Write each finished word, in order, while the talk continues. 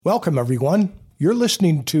Welcome, everyone. You're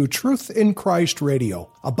listening to Truth in Christ Radio,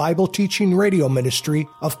 a Bible teaching radio ministry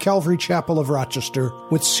of Calvary Chapel of Rochester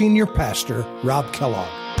with Senior Pastor Rob Kellogg.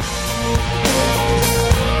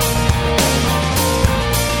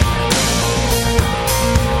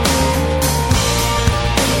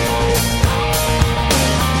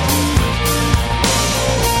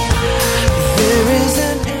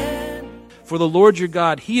 For the Lord your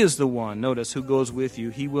God, He is the one, notice, who goes with you.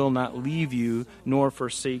 He will not leave you nor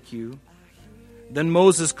forsake you. Then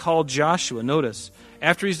Moses called Joshua. Notice,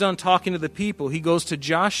 after he's done talking to the people, he goes to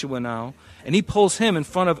Joshua now, and he pulls him in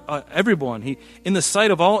front of everyone, in the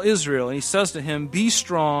sight of all Israel, and he says to him, "Be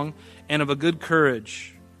strong and of a good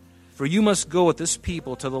courage, for you must go with this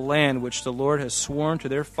people to the land which the Lord has sworn to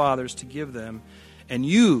their fathers to give them, and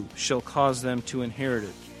you shall cause them to inherit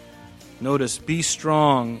it." Notice, be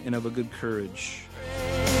strong and of a good courage. How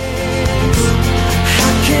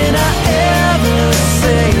can I ever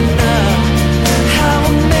say enough? How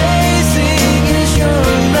amazing is your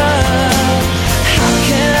love? How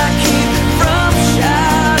can I keep from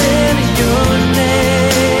shouting your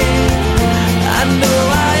name? I know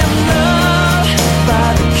I am loved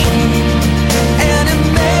by the King, and it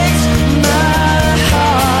makes my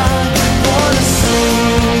heart want to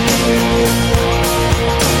sing.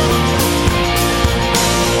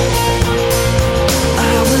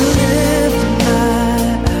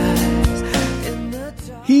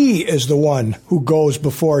 He is the one who goes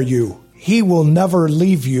before you. He will never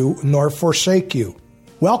leave you nor forsake you.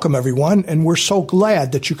 Welcome, everyone, and we're so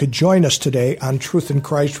glad that you could join us today on Truth in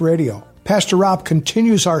Christ Radio. Pastor Rob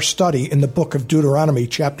continues our study in the book of Deuteronomy,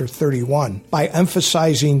 chapter 31, by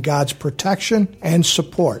emphasizing God's protection and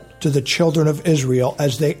support to the children of Israel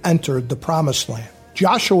as they entered the Promised Land.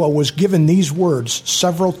 Joshua was given these words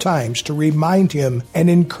several times to remind him and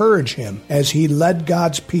encourage him as he led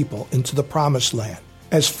God's people into the Promised Land.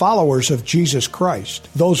 As followers of Jesus Christ,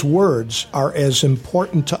 those words are as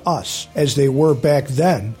important to us as they were back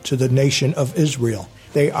then to the nation of Israel.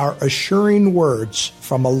 They are assuring words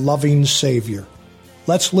from a loving Savior.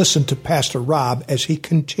 Let's listen to Pastor Rob as he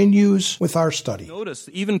continues with our study. Notice,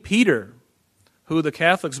 even Peter, who the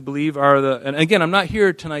Catholics believe are and again, I'm not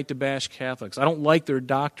here tonight to bash Catholics. I don't like their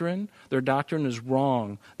doctrine. Their doctrine is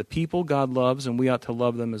wrong. The people God loves, and we ought to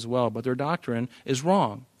love them as well, but their doctrine is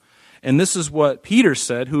wrong. And this is what Peter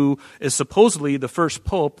said, who is supposedly the first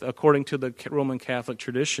pope, according to the Roman Catholic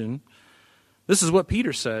tradition. This is what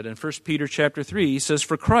Peter said in 1 Peter chapter 3. He says,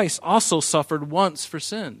 "For Christ also suffered once for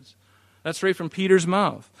sins." That's right from Peter's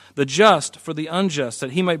mouth. "The just for the unjust,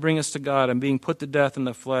 that he might bring us to God, and being put to death in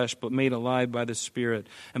the flesh, but made alive by the Spirit."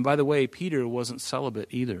 And by the way, Peter wasn't celibate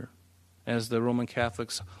either, as the Roman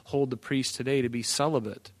Catholics hold the priest today to be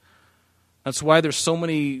celibate. That's why there's so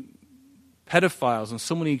many pedophiles and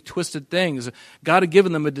so many twisted things. God had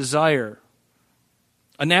given them a desire,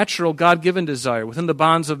 a natural God-given desire within the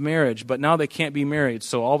bonds of marriage, but now they can't be married.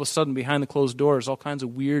 So all of a sudden, behind the closed doors, all kinds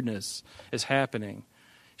of weirdness is happening.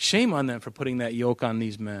 Shame on them for putting that yoke on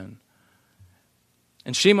these men.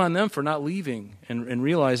 And shame on them for not leaving and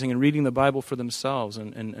realizing and reading the Bible for themselves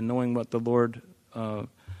and knowing what the Lord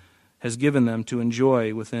has given them to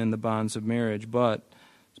enjoy within the bonds of marriage. But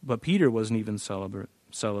Peter wasn't even celibate.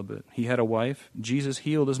 He had a wife. Jesus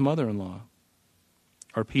healed his mother-in-law,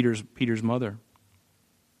 or Peter's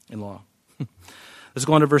mother-in-law. Let's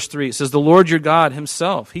go on to verse 3. It says, "The Lord your God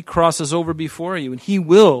himself, he crosses over before you, and he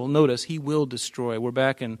will," notice, he will destroy. We're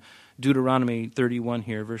back in Deuteronomy 31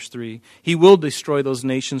 here, verse 3. "He will destroy those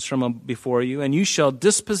nations from before you, and you shall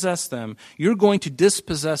dispossess them." You're going to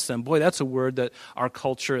dispossess them. Boy, that's a word that our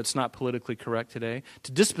culture, it's not politically correct today.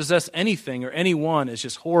 To dispossess anything or anyone is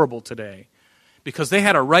just horrible today, because they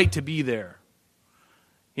had a right to be there.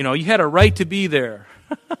 You know, you had a right to be there.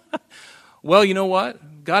 Well, you know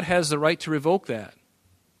what? God has the right to revoke that.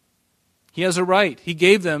 He has a right. He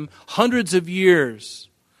gave them hundreds of years.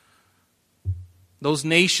 Those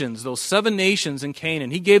nations, those 7 nations in Canaan,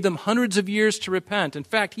 he gave them hundreds of years to repent. In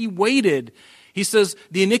fact, he waited. He says,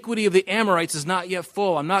 the iniquity of the Amorites is not yet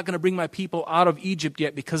full. I'm not going to bring my people out of Egypt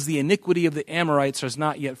yet because the iniquity of the Amorites is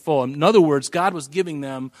not yet full. In other words, God was giving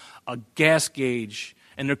them a gas gauge.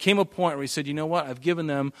 And there came a point where he said, you know what? I've given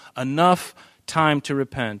them enough time to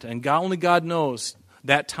repent. And only God knows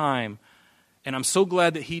that time. And I'm so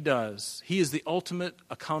glad that he does. He is the ultimate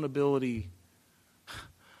accountability.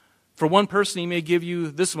 For one person, he may give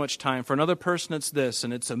you this much time. For another person, it's this.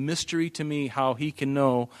 And it's a mystery to me how he can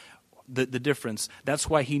know the difference. That's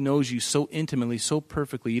why he knows you so intimately, so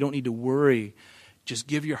perfectly. You don't need to worry Just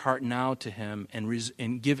give your heart now to Him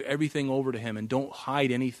and give everything over to Him, and don't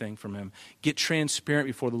hide anything from Him. Get transparent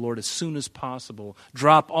before the Lord as soon as possible.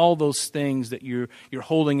 Drop all those things that you're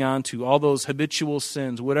holding on to, all those habitual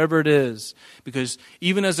sins, whatever it is. Because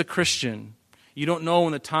even as a Christian, you don't know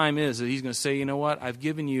when the time is that He's going to say, you know what, I've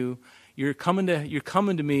given you, you're coming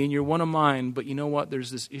to me and you're one of mine, but you know what,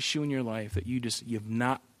 there's this issue in your life that you've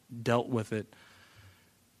not dealt with it.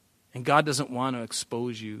 And God doesn't want to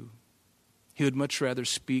expose you. He would much rather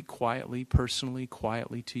speak quietly, personally,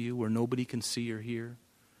 quietly to you where nobody can see or hear.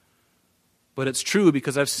 But it's true,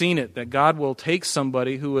 because I've seen it, that God will take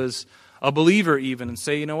somebody who is a believer even and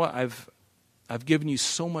say, you know what, I've given you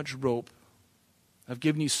so much rope. I've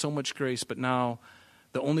given you so much grace, but now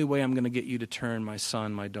the only way I'm going to get you to turn, my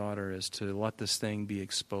son, my daughter, is to let this thing be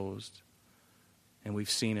exposed. And we've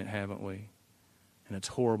seen it, haven't we? And it's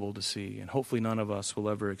horrible to see. And hopefully none of us will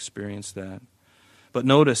ever experience that. But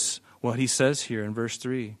notice what he says here in verse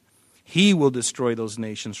 3. He will destroy those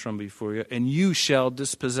nations from before you, and you shall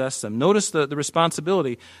dispossess them. Notice the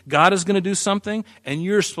responsibility. God is going to do something, and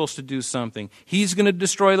you're supposed to do something. He's going to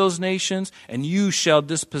destroy those nations, and you shall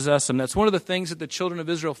dispossess them. That's one of the things that the children of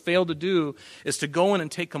Israel failed to do, is to go in and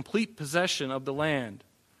take complete possession of the land.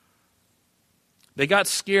 They got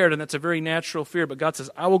scared, and that's a very natural fear, but God says,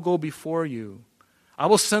 I will go before you. I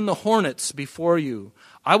will send the hornets before you.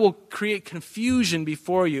 I will create confusion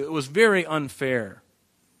before you. It was very unfair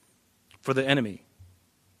for the enemy.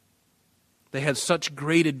 They had such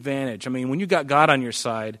great advantage. I mean, when you got God on your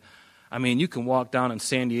side, I mean, you can walk down in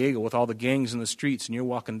San Diego with all the gangs in the streets, and you're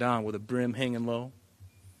walking down with a brim hanging low.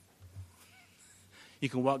 You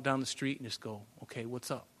can walk down the street and just go, okay, what's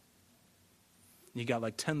up? And you got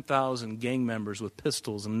like 10,000 gang members with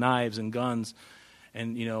pistols and knives and guns.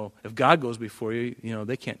 And, you know, if God goes before you, you know,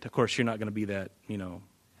 they can't. Of course, you're not going to be that, you know,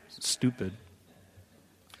 stupid.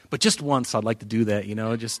 But just once, I'd like to do that, you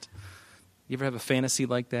know, just, you ever have a fantasy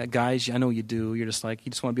like that? Guys, I know you do. You're just like, you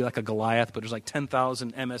just want to be like a Goliath, but there's like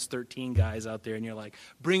 10,000 MS-13 guys out there, and you're like,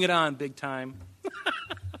 bring it on, big time.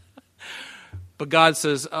 But God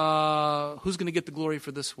says, who's going to get the glory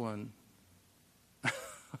for this one?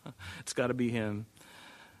 It's got to be Him.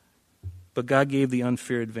 But God gave the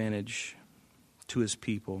unfair advantage to His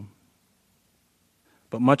people.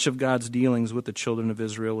 But much of God's dealings with the children of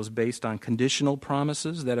Israel was based on conditional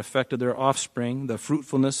promises that affected their offspring, the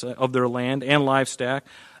fruitfulness of their land and livestock,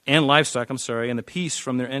 and the peace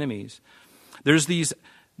from their enemies. There's these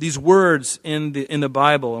words in the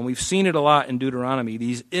Bible, and we've seen it a lot in Deuteronomy,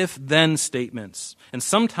 these if-then statements. And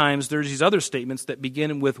sometimes there's these other statements that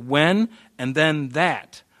begin with when and then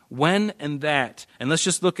that. When and that. And let's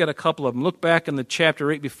just look at a couple of them. Look back in the chapter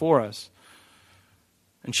right before us.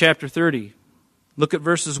 In chapter 30, look at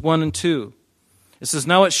verses 1 and 2. It says,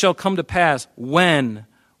 now it shall come to pass when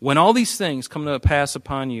all these things come to pass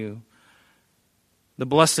upon you, the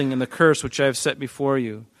blessing and the curse which I have set before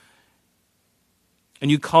you,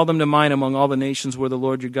 and you call them to mind among all the nations where the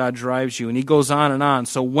Lord your God drives you. And he goes on and on.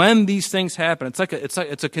 So when these things happen,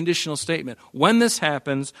 it's a conditional statement. When this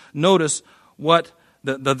happens, notice what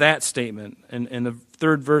the that statement in the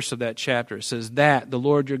third verse of that chapter. It says that the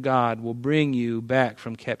Lord your God will bring you back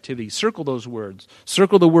from captivity. Circle those words.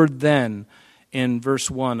 Circle the word then in verse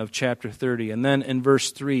 1 of chapter 30. And then in verse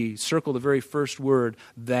 3, circle the very first word,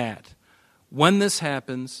 that. When this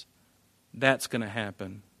happens, that's going to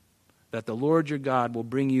happen. That the Lord your God will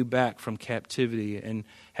bring you back from captivity and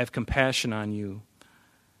have compassion on you.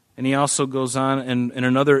 And he also goes on in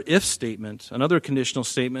another if statement, another conditional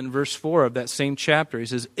statement in verse 4 of that same chapter. He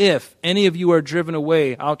says, if any of you are driven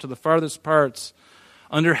away out to the farthest parts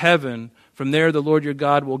under heaven, from there the Lord your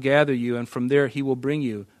God will gather you, and from there He will bring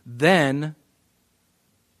you. Then,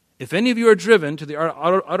 if any of you are driven to the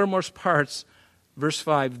uttermost parts, verse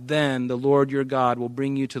 5, then the Lord your God will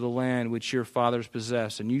bring you to the land which your fathers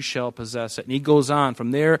possessed, and you shall possess it. And he goes on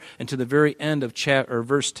from there and to the very end of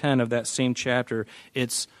verse 10 of that same chapter.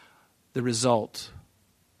 It's the result.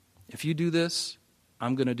 If you do this,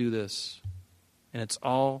 I'm going to do this. And it's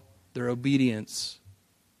all their obedience.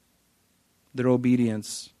 Their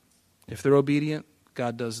obedience. If they're obedient,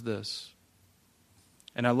 God does this.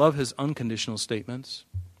 And I love his unconditional statements,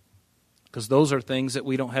 because those are things that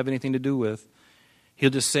we don't have anything to do with. He'll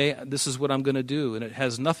just say, this is what I'm going to do, and it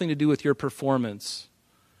has nothing to do with your performance.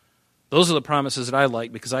 Those are the promises that I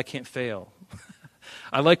like, because I can't fail.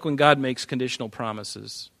 I like when God makes conditional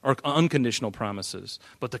promises, or unconditional promises.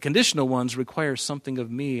 But the conditional ones require something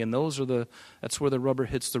of me, and that's where the rubber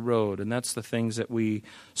hits the road, and that's the things that we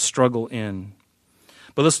struggle in.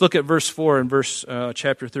 But let's look at verse 4 in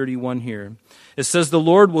chapter 31 here. It says, the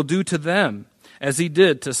Lord will do to them as he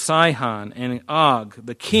did to Sihon and Og,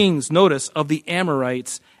 the kings, notice, of the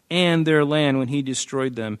Amorites and their land when he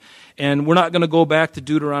destroyed them. And we're not going to go back to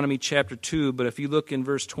Deuteronomy chapter 2, but if you look in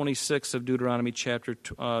verse 26 of Deuteronomy chapter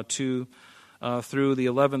 2 through the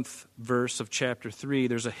 11th verse of chapter 3,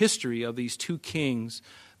 there's a history of these two kings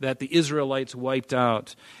that the Israelites wiped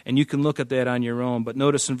out. And you can look at that on your own. But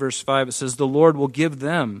notice in verse 5 it says, the Lord will give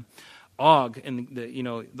them Og and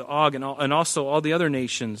the Og and also all the other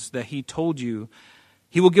nations that he told you.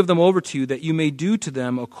 He will give them over to you that you may do to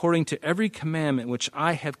them according to every commandment which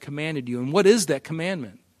I have commanded you. And what is that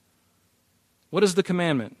commandment? What is the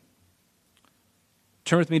commandment?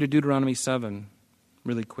 Turn with me to Deuteronomy 7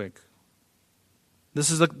 really quick.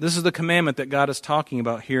 This is the commandment that God is talking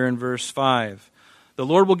about here in verse 5. The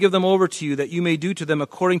Lord will give them over to you that you may do to them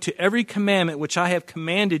according to every commandment which I have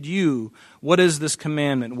commanded you. What is this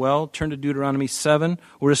commandment? Well, turn to Deuteronomy 7.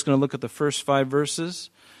 We're just going to look at the first 5 verses.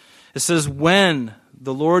 It says, when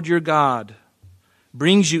the Lord your God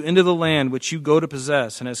brings you into the land which you go to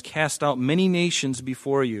possess and has cast out many nations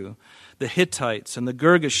before you, the Hittites and the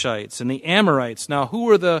Girgashites and the Amorites. Now, who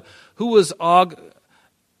was Og,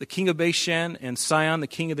 the king of Bashan, and Sihon, the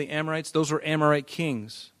king of the Amorites? Those were Amorite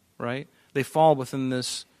kings, right? They fall within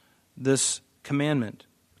this commandment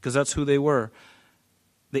because that's who they were.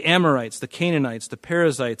 The Amorites, the Canaanites, the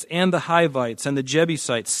Perizzites, and the Hivites, and the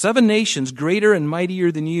Jebusites, 7 nations greater and mightier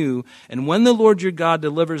than you. And when the Lord your God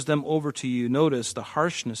delivers them over to you, notice the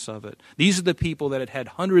harshness of it. These are the people that had had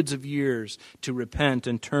hundreds of years to repent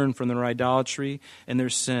and turn from their idolatry and their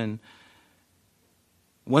sin.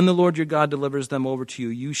 When the Lord your God delivers them over to you,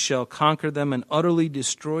 you shall conquer them and utterly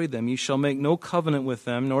destroy them. You shall make no covenant with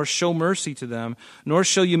them, nor show mercy to them, nor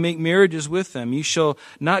shall you make marriages with them. You shall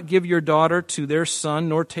not give your daughter to their son,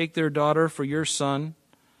 nor take their daughter for your son.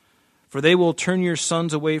 For they will turn your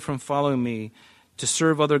sons away from following me to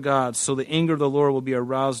serve other gods. So the anger of the Lord will be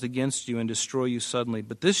aroused against you and destroy you suddenly.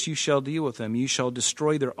 But this you shall deal with them. You shall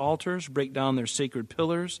destroy their altars, break down their sacred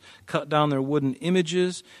pillars, cut down their wooden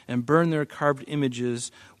images, and burn their carved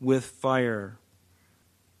images with fire.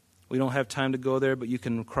 We don't have time to go there, but you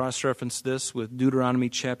can cross-reference this with Deuteronomy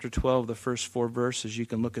chapter 12, the first 4 verses. You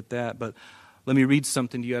can look at that. But let me read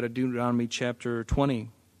something to you out of Deuteronomy chapter 20.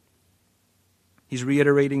 He's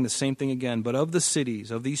reiterating the same thing again. But of the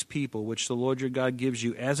cities of these people, which the Lord your God gives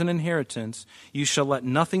you as an inheritance, you shall let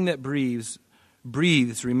nothing that breathes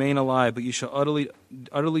remain alive, but you shall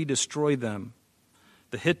utterly destroy them.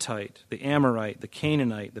 The Hittite, the Amorite, the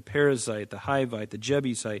Canaanite, the Perizzite, the Hivite, the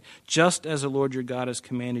Jebusite, just as the Lord your God has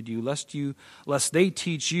commanded you, lest they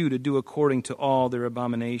teach you to do according to all their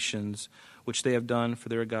abominations, which they have done for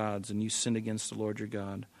their gods, and you sinned against the Lord your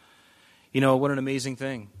God. You know, what an amazing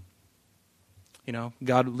thing. You know,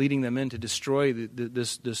 God leading them in to destroy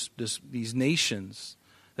these nations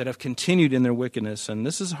that have continued in their wickedness. And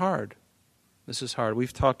this is hard. This is hard.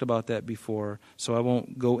 We've talked about that before, so I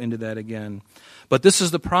won't go into that again. But this is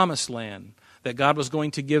the promised land that God was going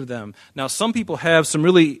to give them. Now, some people have some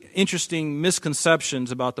really interesting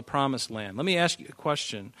misconceptions about the promised land. Let me ask you a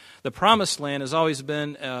question. The promised land has always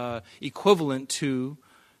been equivalent to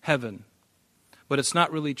heaven, but it's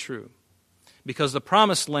not really true. Because the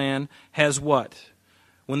promised land has what?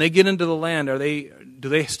 When they get into the land, do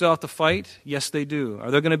they still have to fight? Yes, they do.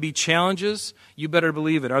 Are there going to be challenges? You better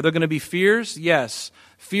believe it. Are there going to be fears? Yes.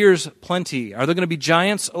 Fears plenty. Are there going to be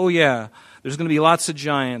giants? Oh, yeah. There's going to be lots of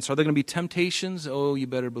giants. Are there going to be temptations? Oh, you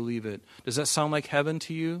better believe it. Does that sound like heaven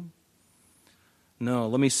to you? No.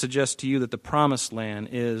 Let me suggest to you that the promised land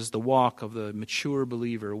is the walk of the mature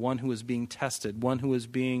believer, one who is being tested, one who is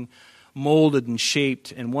being molded and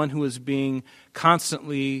shaped, and one who is being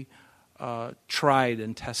constantly tried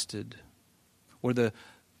and tested, where the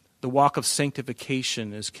walk of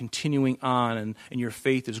sanctification is continuing on and your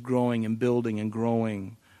faith is growing and building and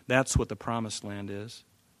growing. That's what the promised land is.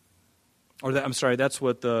 That's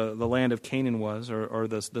what the land of Canaan was, or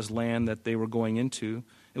this land that they were going into.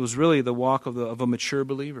 It was really the walk of a mature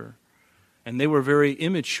believer. And they were very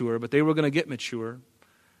immature, but they were going to get mature.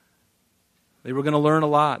 They were going to learn a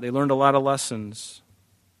lot. They learned a lot of lessons,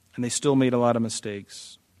 and they still made a lot of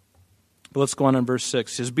mistakes. But let's go on in verse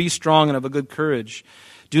 6. It says, be strong and of a good courage.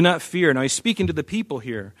 Do not fear. Now he's speaking to the people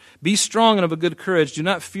here. Be strong and of a good courage. Do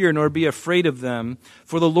not fear, nor be afraid of them.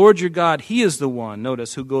 For the Lord your God, He is the one,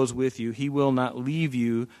 notice, who goes with you. He will not leave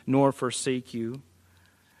you, nor forsake you.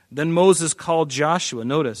 Then Moses called Joshua.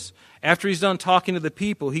 Notice, after he's done talking to the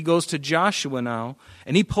people, he goes to Joshua now,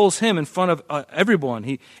 and he pulls him in front of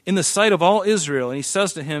everyone, in the sight of all Israel, and he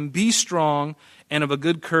says to him, be strong and of a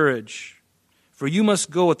good courage, for you must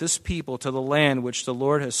go with this people to the land which the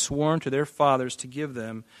Lord has sworn to their fathers to give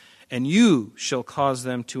them, and you shall cause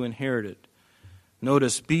them to inherit it.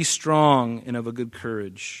 Notice, be strong and of a good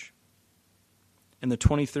courage. In the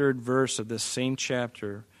 23rd verse of this same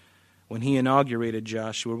chapter, when he inaugurated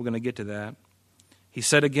Joshua, we're going to get to that, he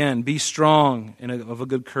said again, be strong and of a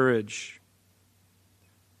good courage.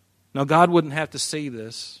 Now, God wouldn't have to say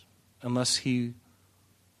this unless he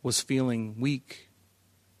was feeling weak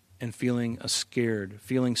and feeling scared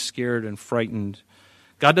and frightened.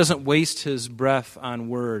 God doesn't waste his breath on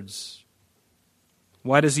words.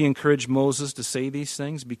 Why does he encourage Moses to say these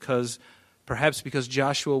things? Perhaps because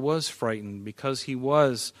Joshua was frightened, because he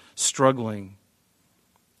was struggling.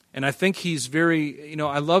 And I think he's very,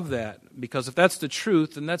 I love that, because if that's the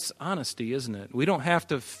truth, then that's honesty, isn't it? We don't have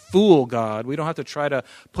to fool God. We don't have to try to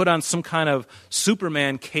put on some kind of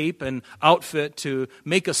Superman cape and outfit to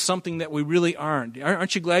make us something that we really aren't.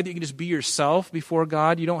 Aren't you glad that you can just be yourself before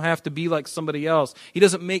God? You don't have to be like somebody else. He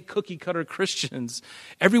doesn't make cookie-cutter Christians.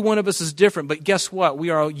 Every one of us is different, but guess what? We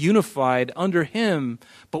are unified under him,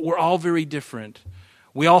 but we're all very different.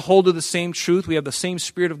 We all hold to the same truth. We have the same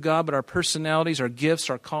Spirit of God, but our personalities, our gifts,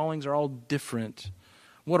 our callings are all different.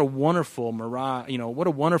 What a wonderful what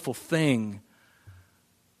a wonderful thing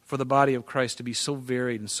for the body of Christ to be so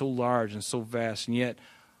varied and so large and so vast. And yet,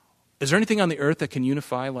 is there anything on the earth that can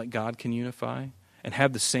unify like God can unify and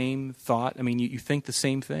have the same thought? I mean, you think the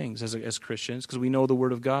same things as Christians because we know the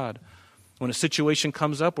Word of God. When a situation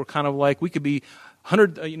comes up, we're kind of like, we could be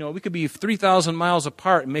 3,000 miles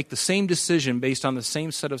apart and make the same decision based on the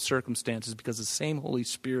same set of circumstances because the same Holy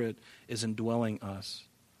Spirit is indwelling us.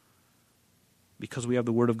 Because we have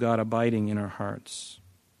the Word of God abiding in our hearts.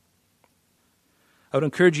 I would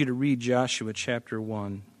encourage you to read Joshua chapter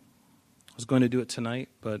 1. I was going to do it tonight,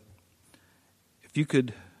 but if you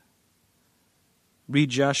could read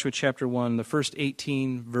Joshua chapter 1, the first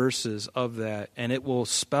 18 verses of that, and it will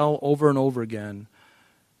spell over and over again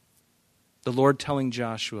the Lord telling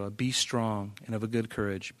Joshua, be strong and of a good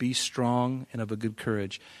courage. Be strong and of a good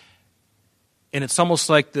courage. And it's almost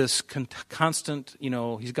like this constant,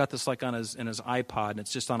 he's got this like in his iPod, and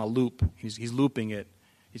it's just on a loop. He's looping it.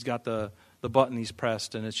 He's got the button he's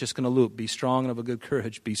pressed, and it's just going to loop. Be strong and of a good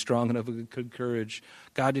courage. Be strong and of a good courage.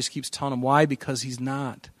 God just keeps telling him why? Because he's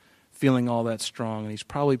not feeling all that strong, and he's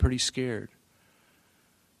probably pretty scared.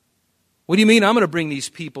 What do you mean I'm going to bring these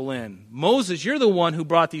people in? Moses, you're the one who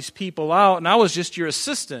brought these people out, and I was just your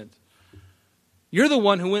assistant. You're the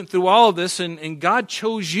one who went through all of this, and God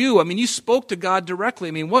chose you. I mean, you spoke to God directly.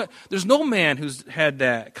 I mean, there's no man who's had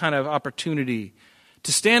that kind of opportunity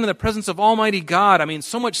to stand in the presence of Almighty God. I mean,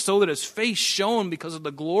 so much so that his face shone because of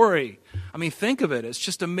the glory. I mean, think of it. It's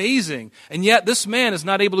just amazing. And yet this man is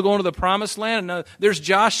not able to go into the promised land. And there's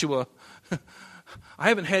Joshua. I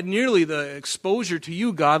haven't had nearly the exposure to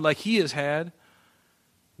you, God, like he has had.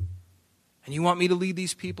 And you want me to lead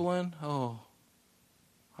these people in? Oh,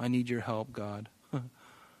 I need your help, God.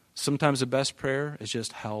 Sometimes the best prayer is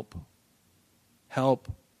just help.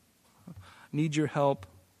 Help. Need your help.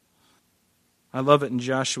 I love it in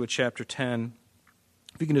Joshua chapter 10.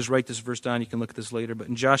 If you can just write this verse down, you can look at this later. But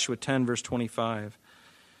in Joshua 10, verse 25,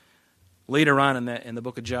 later on in the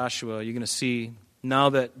book of Joshua, you're going to see now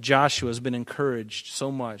that Joshua has been encouraged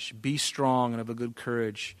so much, be strong and of a good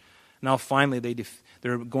courage. Now finally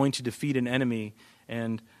they're going to defeat an enemy,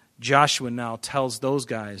 and Joshua now tells those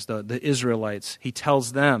guys, the Israelites, he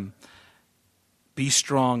tells them, be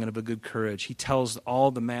strong and of a good courage. He tells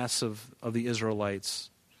all the mass of the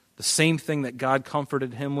Israelites, the same thing that God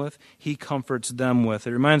comforted him with, he comforts them with.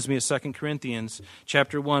 It reminds me of 2 Corinthians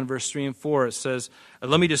chapter 1, verse 3 and 4. It says,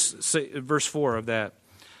 let me just say verse 4 of that.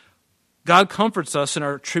 God comforts us in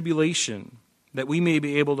our tribulation, that we may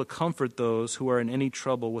be able to comfort those who are in any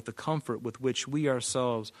trouble with the comfort with which we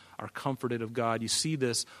ourselves are comforted of God. You see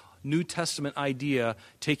this New Testament idea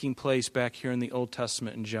taking place back here in the Old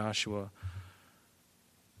Testament in Joshua.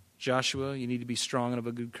 Joshua, you need to be strong and of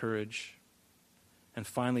a good courage. And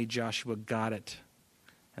finally, Joshua got it.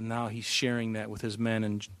 And now he's sharing that with his men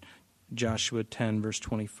in Joshua 10, verse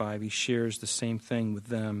 25. He shares the same thing with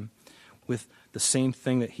them, with the same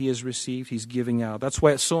thing that he has received, he's giving out. That's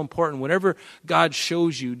why it's so important. Whenever God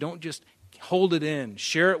shows you, don't just hold it in.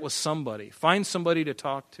 Share it with somebody. Find somebody to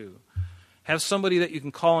talk to. Have somebody that you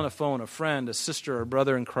can call on the phone, a friend, a sister, or a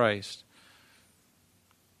brother in Christ.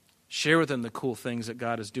 Share with them the cool things that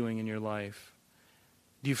God is doing in your life.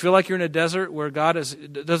 Do you feel like you're in a desert where it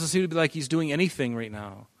doesn't seem to be like he's doing anything right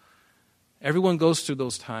now? Everyone goes through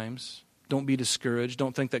those times. Don't be discouraged.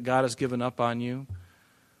 Don't think that God has given up on you.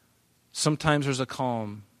 Sometimes there's a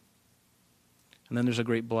calm, and then there's a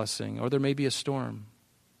great blessing, or there may be a storm,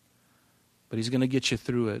 but he's going to get you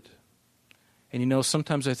through it. And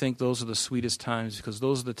sometimes I think those are the sweetest times, because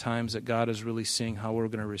those are the times that God is really seeing how we're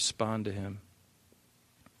going to respond to him.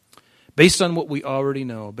 based on what we already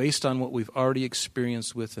know, based on what we've already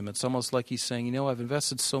experienced with him. It's almost like he's saying, I've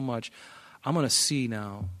invested so much, I'm going to see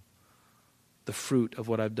now the fruit of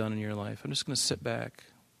what I've done in your life. I'm just going to sit back.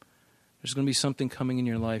 There's going to be something coming in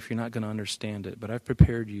your life. You're not going to understand it, but I've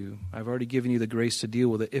prepared you. I've already given you the grace to deal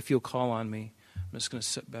with it. If you'll call on me, I'm just going to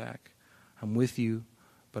sit back. I'm with you,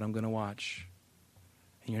 but I'm going to watch.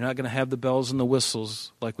 And you're not going to have the bells and the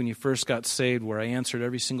whistles like when you first got saved, where I answered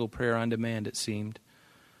every single prayer on demand, it seemed.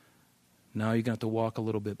 Now you're going to have to walk a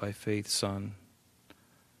little bit by faith, son,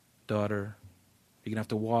 daughter. You're going to have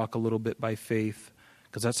to walk a little bit by faith,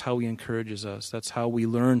 because that's how he encourages us. That's how we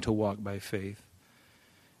learn to walk by faith.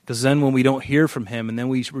 Because then when we don't hear from him and then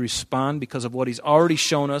we respond because of what he's already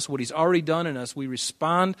shown us, what he's already done in us, we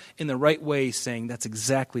respond in the right way, saying, that's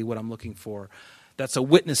exactly what I'm looking for. That's a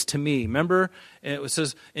witness to me. Remember, it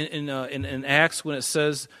says in Acts when it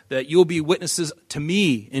says that you'll be witnesses to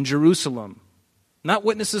me in Jerusalem. Not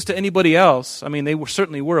witnesses to anybody else. I mean, they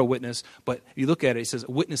certainly were a witness, but you look at it, it says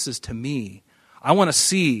witnesses to me. I want to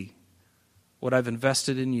see what I've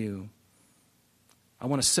invested in you. I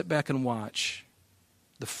want to sit back and watch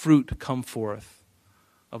the fruit come forth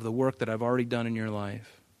of the work that I've already done in your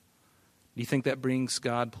life. Do you think that brings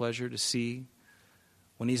God pleasure to see?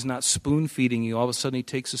 When he's not spoon-feeding you, all of a sudden he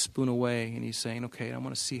takes a spoon away and he's saying, okay, I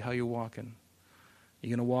want to see how you're walking. Are you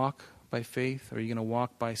going to walk by faith or are you going to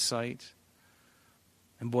walk by sight?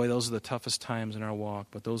 And boy, those are the toughest times in our walk,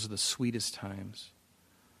 but those are the sweetest times.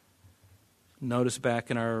 Notice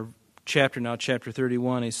back in our chapter now, chapter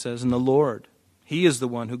 31, he says, and the Lord, he is the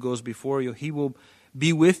one who goes before you. He will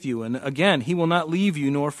be with you. And again, he will not leave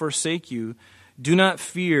you nor forsake you. Do not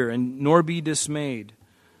fear and nor be dismayed.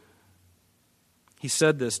 He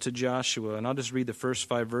said this to Joshua, and I'll just read the first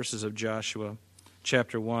 5 verses of Joshua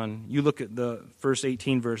chapter 1. You look at the first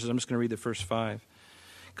 18 verses. I'm just going to read the first 5.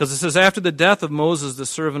 Because it says, after the death of Moses, the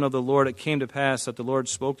servant of the Lord, it came to pass that the Lord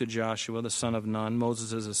spoke to Joshua, the son of Nun,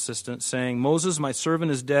 Moses' assistant, saying, Moses, my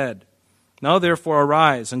servant, is dead. Now therefore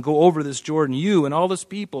arise and go over this Jordan, you and all this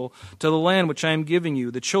people, to the land which I am giving you,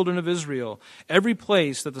 the children of Israel. Every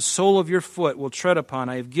place that the sole of your foot will tread upon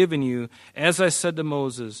I have given you, as I said to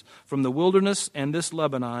Moses, from the wilderness and this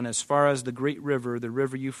Lebanon, as far as the great river, the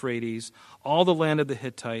river Euphrates, all the land of the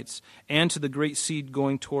Hittites, and to the great sea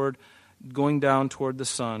going down toward the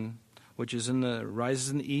sun, which is rises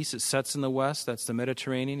in the east, it sets in the west. That's the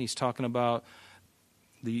Mediterranean. He's talking about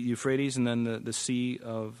the Euphrates and then the sea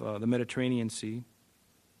of the Mediterranean Sea.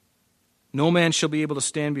 No man shall be able to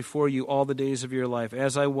stand before you all the days of your life.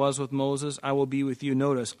 As I was with Moses, I will be with you.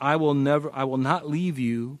 Notice, I will not leave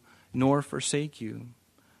you nor forsake you.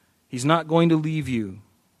 He's not going to leave you.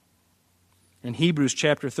 In Hebrews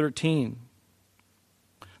chapter 13,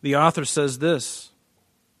 the author says this,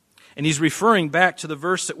 and he's referring back to the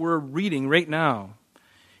verse that we're reading right now.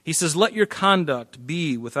 He says, let your conduct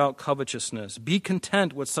be without covetousness. Be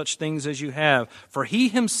content with such things as you have. For he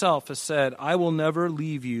himself has said, I will never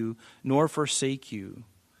leave you nor forsake you.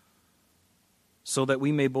 So that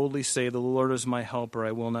we may boldly say, the Lord is my helper,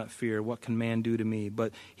 I will not fear. What can man do to me?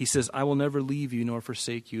 But he says, I will never leave you nor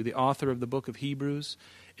forsake you. The author of the book of Hebrews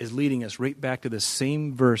is leading us right back to the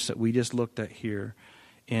same verse that we just looked at here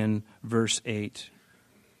in verse 8.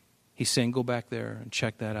 He's saying, go back there and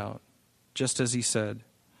check that out. Just as he said.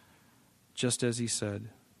 Just as he said.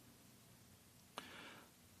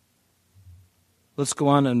 Let's go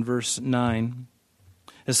on in verse 9.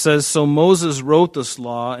 It says, so Moses wrote this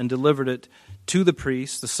law and delivered it to the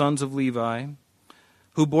priests, the sons of Levi,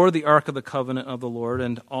 who bore the ark of the covenant of the Lord,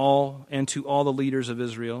 and to all the leaders of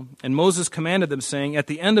Israel. And Moses commanded them, saying, at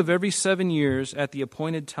the end of every 7 years, at the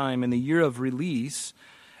appointed time, in the year of release,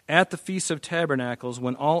 at the Feast of Tabernacles,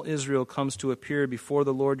 when all Israel comes to appear before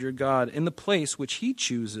the Lord your God, in the place which he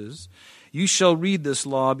chooses, you shall read this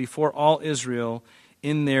law before all Israel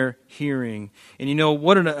in their hearing. And you know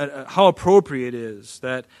how appropriate it is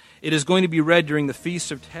that it is going to be read during the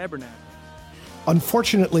Feast of Tabernacles.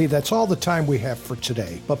 Unfortunately, that's all the time we have for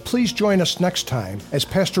today. But please join us next time as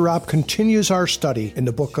Pastor Rob continues our study in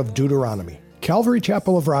the book of Deuteronomy. Calvary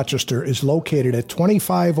Chapel of Rochester is located at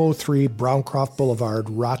 2503 Browncroft Boulevard,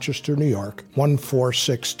 Rochester, New York,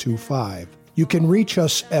 14625. You can reach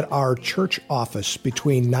us at our church office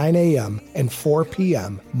between 9 a.m. and 4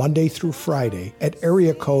 p.m. Monday through Friday at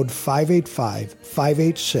area code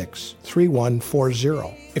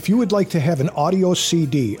 585-586-3140. If you would like to have an audio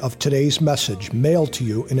CD of today's message mailed to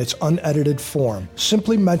you in its unedited form,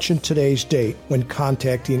 simply mention today's date when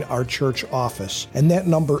contacting our church office. And that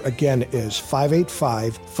number again is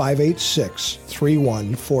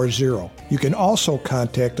 585-586-3140. You can also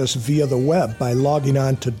contact us via the web by logging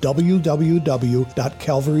on to www.cchurch.org.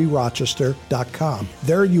 www.calvaryrochester.com.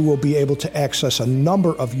 There you will be able to access a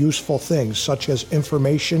number of useful things, such as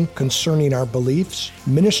information concerning our beliefs,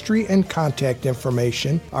 ministry and contact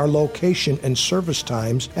information, our location and service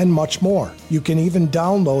times, and much more. You can even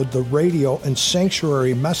download the radio and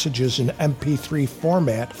sanctuary messages in MP3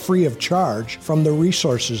 format free of charge from the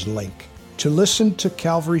resources link. To listen to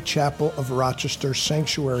Calvary Chapel of Rochester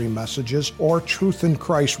Sanctuary messages or Truth in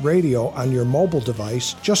Christ Radio on your mobile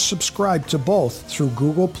device, just subscribe to both through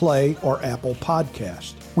Google Play or Apple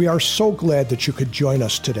Podcast. We are so glad that you could join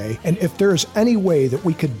us today, and if there is any way that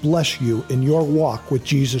we could bless you in your walk with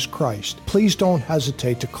Jesus Christ, please don't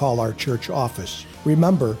hesitate to call our church office.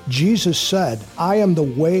 Remember, Jesus said, "I am the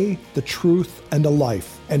way, the truth, and the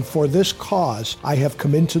life, and for this cause I have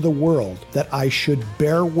come into the world, that I should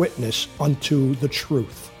bear witness unto the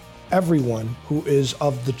truth. Everyone who is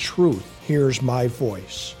of the truth hears my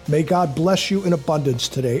voice." May God bless you in abundance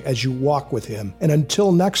today as you walk with Him. And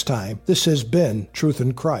until next time, this has been Truth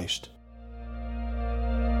in Christ.